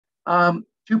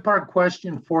Two-part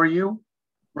question for you.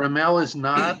 Raimel is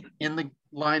not in the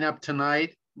lineup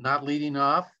tonight, not leading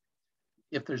off.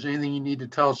 If there's anything you need to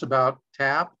tell us about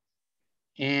Tap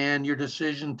and your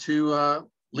decision to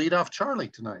lead off Charlie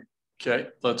tonight. Okay,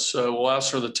 we'll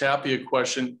ask her the Tapia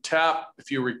question. Tap,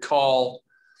 if you recall,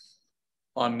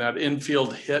 on that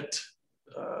infield hit,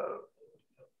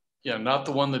 not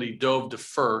the one that he dove to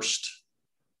first,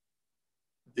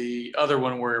 the other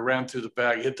one where he ran through the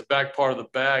bag, hit the back part of the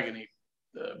bag, and he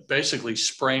basically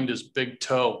sprained his big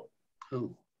toe.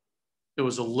 Ooh. It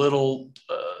was a little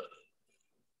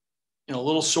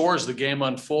sore as the game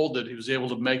unfolded. He was able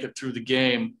to make it through the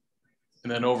game.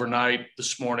 And then overnight,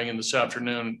 this morning and this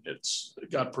afternoon, it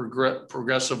got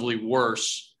progressively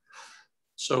worse.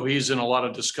 So he's in a lot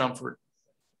of discomfort.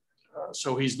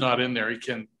 So he's not in there. He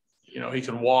can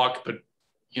walk, but,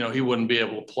 he wouldn't be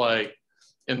able to play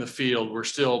in the field. We're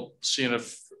still seeing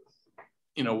if,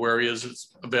 where he is,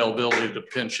 his availability to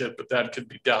pinch hit, but that could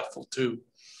be doubtful too.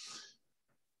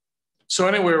 So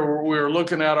anyway, we're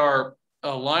looking at our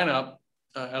lineup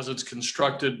as it's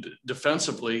constructed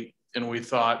defensively, and we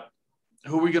thought,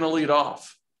 who are we going to lead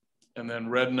off? And then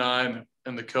Red and I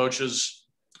and the coaches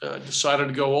decided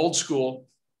to go old school.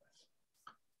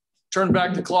 Turn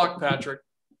back the clock, Patrick,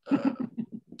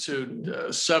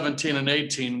 to 17 and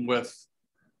 18 with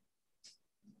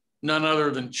none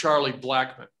other than Charlie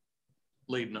Blackmon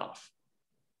leading off.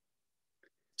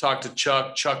 Talked to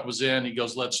Chuck. Chuck was in. He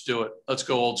goes, let's do it. Let's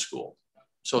go old school.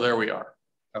 So there we are.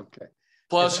 Okay.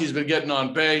 Plus, he's been getting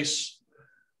on base.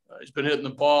 He's been hitting the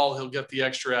ball. He'll get the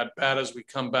extra at-bat as we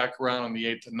come back around in the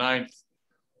 8th and 9th.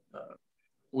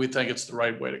 We think it's the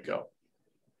right way to go.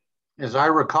 As I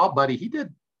recall, buddy, he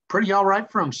did pretty all right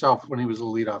for himself when he was a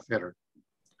leadoff hitter.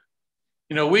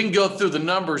 We can go through the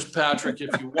numbers, Patrick,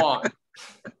 if you want.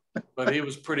 But he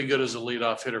was pretty good as a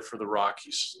leadoff hitter for the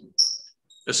Rockies,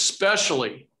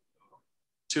 especially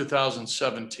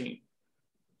 2017.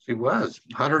 He was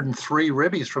 103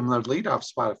 ribbies from the leadoff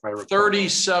spot, if I recall.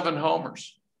 37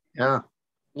 homers. Yeah.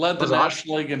 Led the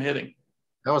National League in hitting.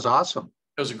 That was awesome.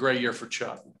 It was a great year for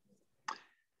Chuck.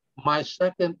 My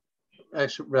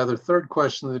third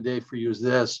question of the day for you is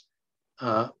this.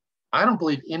 I don't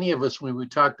believe any of us, when we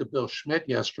talked to Bill Schmidt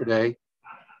yesterday,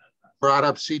 brought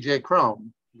up CJ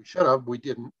Cron. We should have, we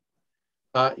didn't.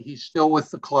 He's still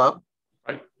with the club.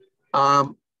 Right.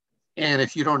 And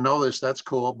if you don't know this, that's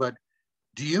cool. But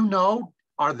do you know,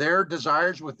 are there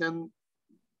desires within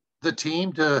the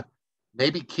team to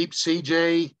maybe keep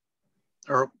CJ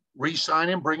or re-sign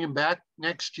him, bring him back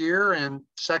next year? And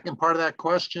second part of that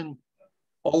question,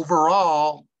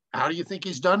 overall, how do you think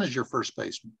he's done as your first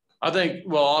baseman? I think,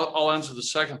 I'll answer the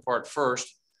second part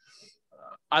first.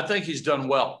 I think he's done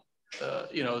well.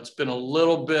 It's been a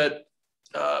little bit,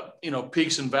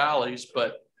 peaks and valleys,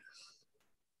 but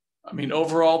I mean,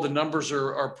 overall, the numbers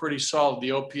are pretty solid.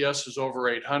 The OPS is over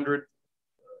 800.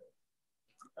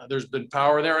 There's been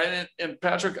power there. And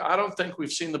Patrick, I don't think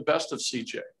we've seen the best of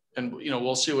CJ. And,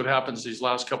 we'll see what happens these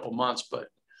last couple months. But,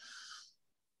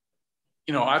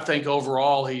 I think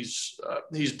overall he's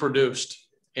produced.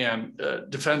 And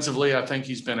defensively, I think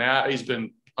he's been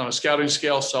on a scouting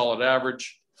scale, solid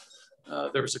average.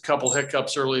 There was a couple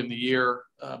hiccups early in the year,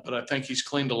 but I think he's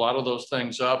cleaned a lot of those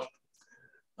things up.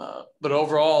 But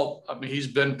overall, I mean, he's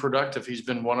been productive. He's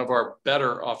been one of our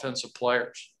better offensive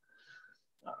players.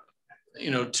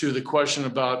 To the question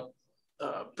about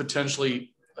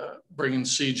potentially bringing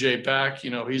CJ back,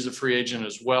 he's a free agent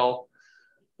as well.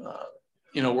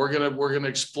 We're gonna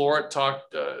explore it, talk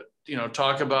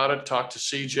about it, talk to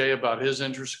CJ about his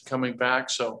interest in coming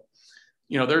back. So,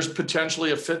 there's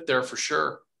potentially a fit there for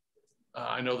sure.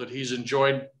 I know that he's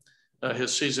enjoyed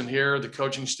his season here, the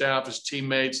coaching staff, his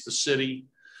teammates, the city.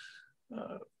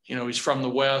 He's from the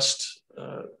West,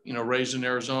 raised in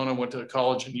Arizona, went to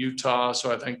college in Utah.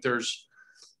 So I think there's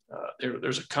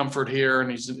a comfort here,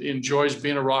 and he enjoys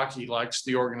being a Rocky. He likes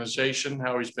the organization,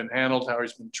 how he's been handled, how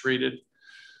he's been treated.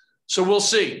 So we'll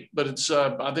see, but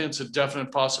I think it's a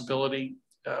definite possibility.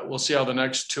 We'll see how the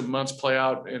next 2 months play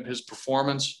out in his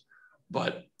performance,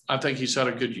 but I think he's had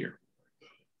a good year.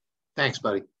 Thanks,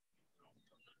 buddy.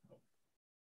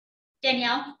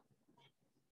 Danielle.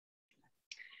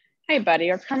 Hey, buddy.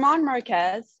 Herman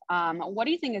Marquez, what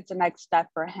do you think is the next step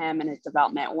for him in his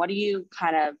development? What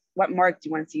mark do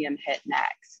you want to see him hit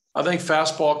next? I think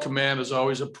fastball command is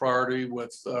always a priority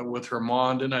with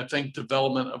Herman, and I think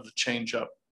development of the changeup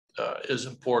is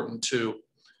important too.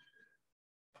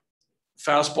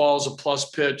 Fastball is a plus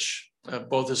pitch.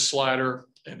 Both his slider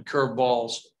and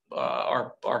curveballs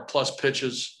are plus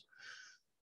pitches.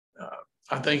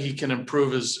 I think he can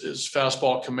improve his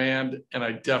fastball command, and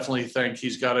I definitely think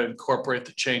he's got to incorporate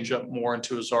the changeup more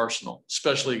into his arsenal,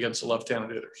 especially against the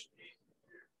left-handed hitters.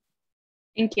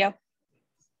 Thank you.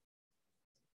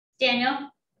 Daniel?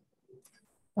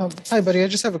 Hi, buddy. I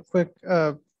just have a quick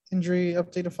injury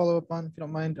update to follow up on, if you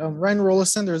don't mind. Ryan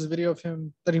Rolison, there's a video of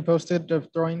him that he posted of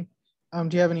throwing.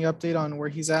 Do you have any update on where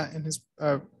he's at in his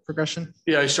progression?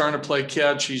 Yeah, he's starting to play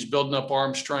catch. He's building up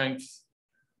arm strength.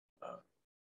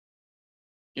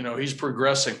 He's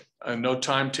progressing. No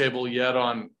timetable yet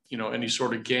on, any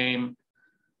sort of game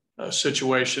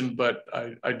situation, but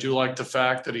I do like the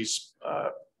fact that he's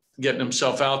getting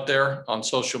himself out there on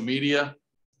social media.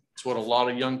 It's what a lot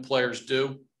of young players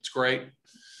do. It's great.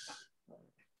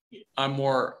 I'm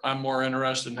more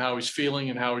interested in how he's feeling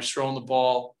and how he's throwing the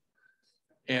ball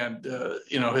and,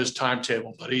 his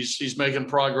timetable, but he's making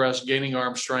progress, gaining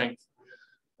arm strength.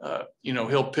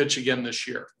 He'll pitch again this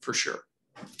year for sure.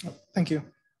 Thank you.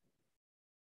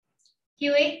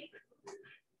 Huey?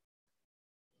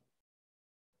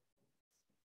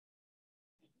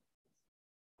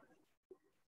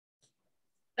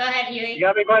 Go ahead, Huey. You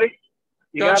got me, buddy?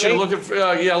 Gotcha.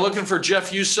 Looking for Jeff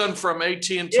Houston from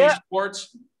AT&T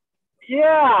Sports.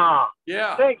 Yeah.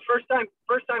 Yeah. Thanks. First time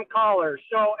caller.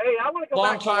 So, hey, I want to go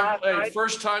back to last night.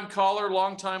 First time caller,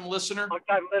 long time listener. Long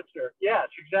time listener. Yes,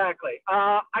 exactly.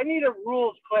 I need a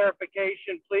rules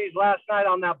clarification, please. Last night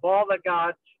on that ball that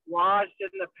got lodged in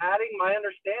the padding, my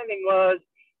understanding was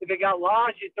if it got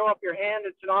lodged, you throw up your hand,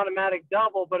 it's an automatic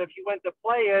double. But if you went to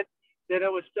play it, then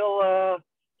it was still a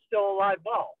live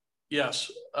ball. Yes.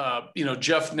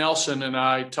 Jeff Nelson and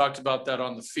I talked about that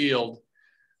on the field.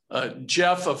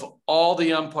 Jeff, of all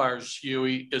the umpires,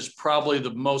 Huey, is probably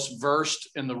the most versed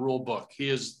in the rule book. He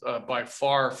is by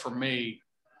far, for me,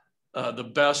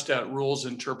 the best at rules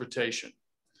interpretation.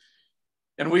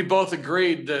 And we both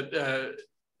agreed that,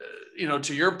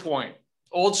 to your point,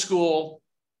 old school,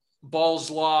 balls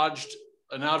lodged,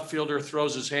 an outfielder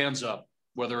throws his hands up,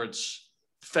 whether it's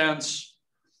fence,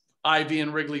 ivy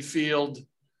in Wrigley Field,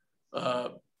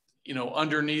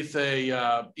 underneath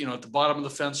at the bottom of the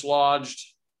fence lodged,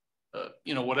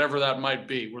 whatever that might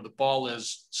be, where the ball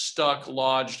is stuck,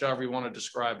 lodged, however you want to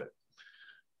describe it.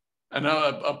 I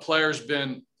know a player's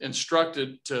been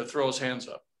instructed to throw his hands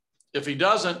up. If he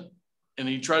doesn't, and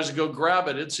he tries to go grab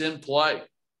it, it's in play.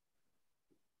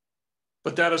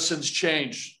 But that has since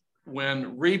changed.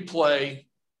 When replay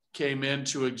came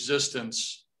into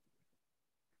existence,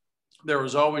 there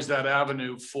was always that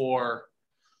avenue for,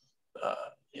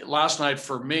 last night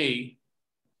for me,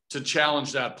 to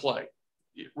challenge that play,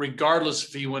 regardless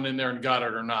if he went in there and got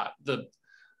it or not. The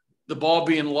ball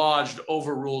being lodged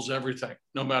overrules everything,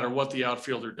 no matter what the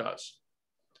outfielder does.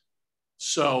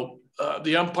 So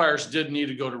the umpires did need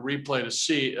to go to replay to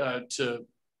see, to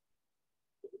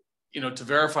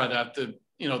verify that.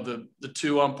 The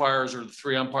two umpires or the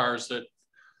three umpires that,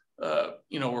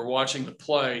 were watching the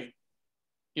play,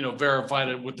 verified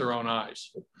it with their own eyes.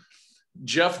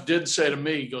 Jeff did say to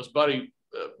me, he goes, buddy,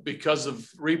 because of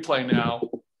replay now,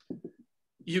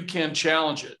 you can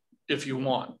challenge it if you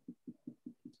want.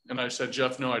 And I said,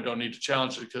 Jeff, no, I don't need to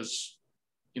challenge it because,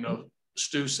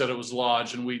 Stu said it was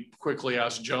lodged, and we quickly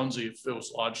asked Jonesy if it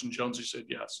was lodged, and Jonesy said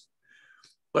yes.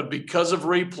 But because of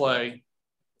replay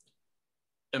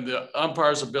and the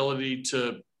umpire's ability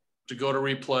to go to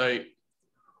replay,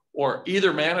 or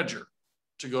either manager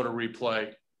to go to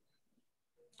replay,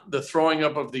 the throwing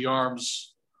up of the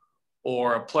arms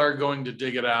or a player going to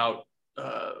dig it out,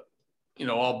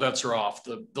 all bets are off.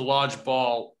 The lodged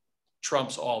ball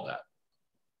trumps all that.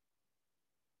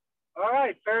 All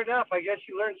right, fair enough. I guess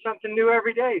you learn something new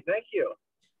every day. Thank you.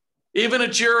 Even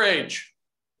at your age.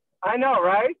 I know,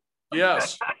 right?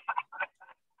 Yes.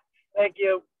 Thank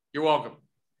you. You're welcome.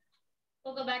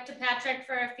 We'll go back to Patrick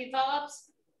for a few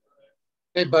follow-ups.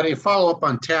 Hey, buddy, follow up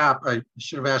on TAP. I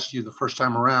should have asked you the first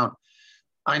time around.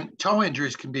 Toe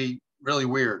injuries can be really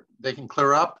weird. They can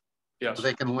clear up, yes, or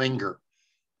they can linger.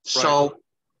 Right.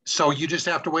 So you just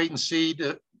have to wait and see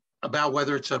about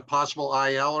whether it's a possible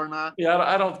IL or not? Yeah,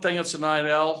 I don't think it's an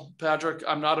IL, Patrick.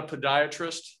 I'm not a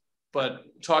podiatrist, but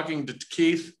talking to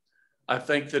Keith, I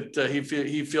think that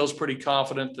he feels pretty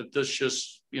confident that this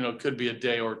just, could be a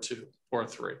day or two or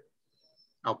three.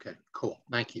 Okay, cool.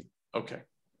 Thank you. Okay.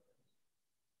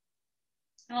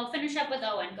 And we'll finish up with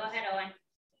Owen. Go ahead, Owen.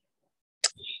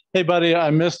 Hey, buddy, I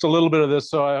missed a little bit of this,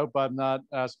 so I hope I'm not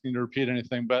asking you to repeat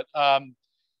anything. But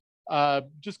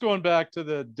just going back to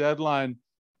the deadline,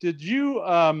 did you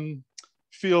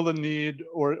feel the need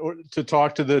or to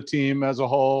talk to the team as a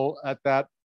whole at that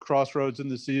crossroads in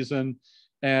the season?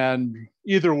 And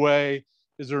either way,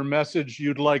 is there a message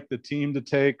you'd like the team to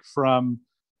take from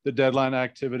the deadline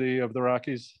activity of the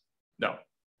Rockies? No,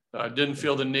 I didn't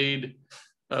feel the need.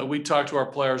 We talk to our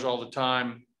players all the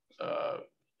time,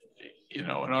 you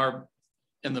know,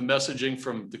 in the messaging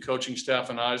from the coaching staff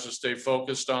and I is to stay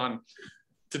focused on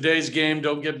today's game.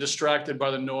 Don't get distracted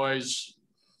by the noise.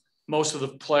 Most of the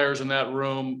players in that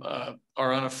room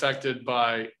are unaffected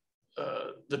by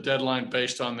the deadline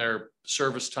based on their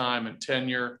service time and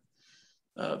tenure.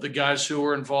 The guys who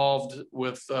were involved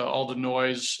with all the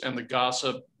noise and the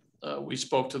gossip, we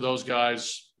spoke to those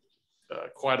guys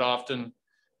quite often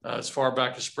as far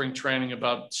back as spring training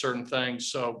about certain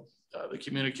things. So the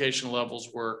communication levels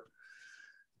were,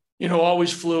 you know,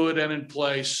 always fluid and in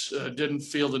place. Didn't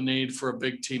feel the need for a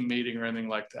big team meeting or anything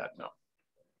like that. No.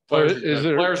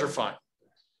 Players are fine.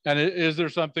 And is there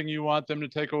something you want them to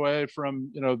take away from,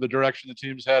 you know, the direction the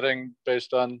team's heading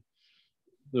based on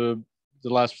the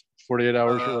last 48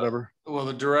 hours or whatever? Well,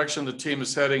 the direction the team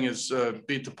is heading is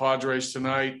beat the Padres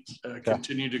tonight,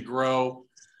 continue to grow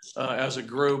as a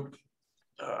group.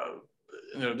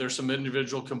 You know, there's some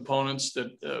individual components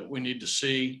that we need to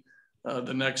see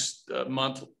the next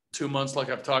month, 2 months, like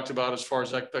I've talked about, as far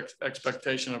as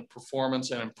expectation of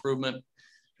performance and improvement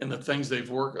and the things they're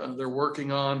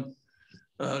working on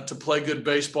to play good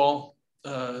baseball,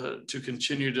 to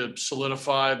continue to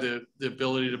solidify the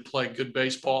ability to play good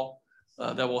baseball.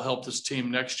 That will help this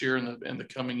team next year and the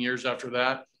coming years after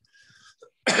that.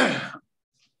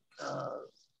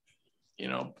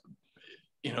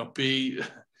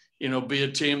 Be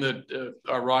a team that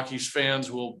our Rockies fans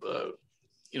will,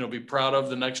 be proud of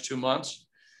the next 2 months.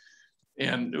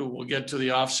 And we'll get to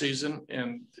the off season,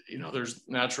 and there's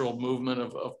natural movement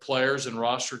of players and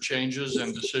roster changes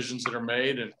and decisions that are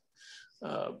made, and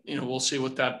we'll see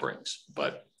what that brings.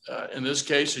 But in this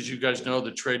case, as you guys know,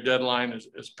 the trade deadline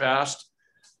is passed.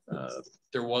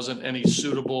 There wasn't any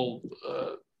suitable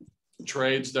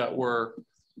trades that were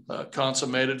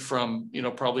consummated from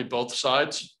probably both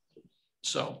sides.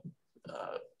 So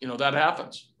that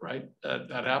happens, right?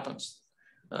 That happens.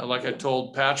 Like I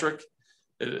told Patrick,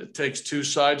 it takes two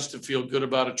sides to feel good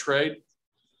about a trade.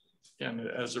 And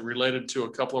as it related to a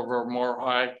couple of our more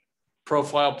high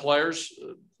profile players,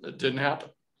 it didn't happen.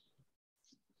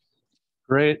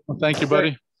 Great. Well, thank you,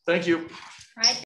 buddy. Thank you. All right.